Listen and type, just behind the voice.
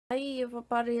Hey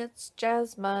everybody, it's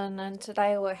Jasmine, and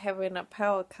today we're having a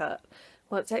power cut.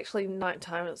 Well, it's actually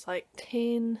nighttime, it's like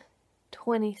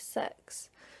 10:26.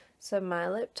 So my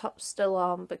laptop's still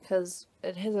on because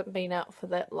it hasn't been out for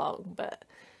that long, but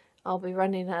I'll be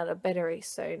running out of battery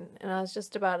soon. And I was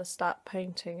just about to start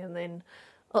painting, and then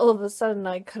all of a sudden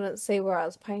I couldn't see where I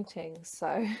was painting,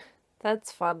 so that's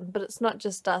fun. But it's not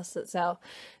just us, it's our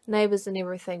neighbours and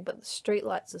everything, but the street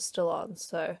lights are still on,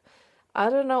 so I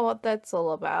don't know what that's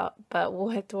all about, but we'll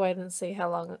have to wait and see how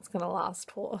long it's going to last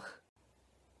for.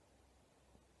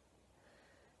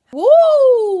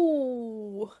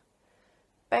 Woo!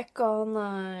 Back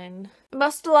online. It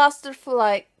must have lasted for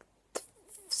like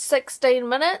 16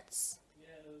 minutes. Yeah,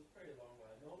 it was pretty long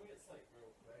though. Normally it's like real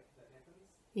quick that happens.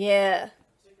 Yeah.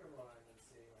 Check online and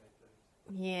see what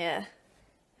happens. Yeah.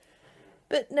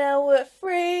 But now we're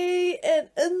free and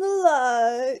in the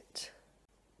light.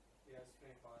 Yeah, it's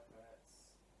 25 minutes.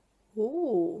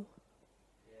 Ooh.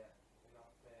 Yeah,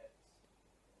 enough that.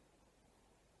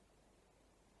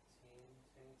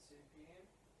 10:22 p.m.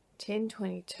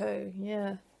 10:22,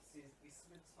 yeah. See, we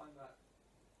spent time at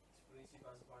 22 by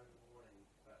 1 in the morning,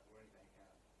 but we're already back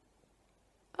out.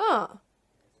 Oh,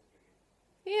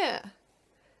 Yeah, yeah.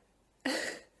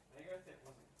 it's maybe if that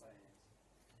wasn't planned.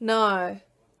 No.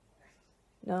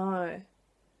 No.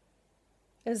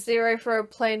 Is there ever a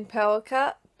plain power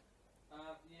cut? Yeah,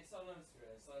 sometimes there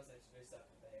is. Sometimes they have to do stuff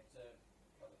that they have to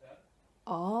cut the powder.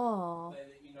 Oh. They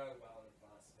let you know well in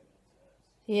advance if they're going to do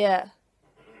it. Yeah.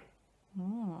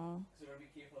 Mm. So we'll be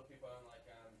careful if people are like,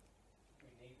 we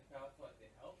need the power for like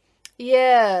their help. Yeah.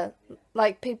 Yeah.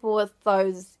 Like people with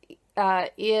those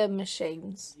ear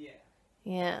machines. Yeah.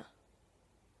 Yeah.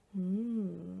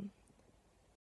 Mm.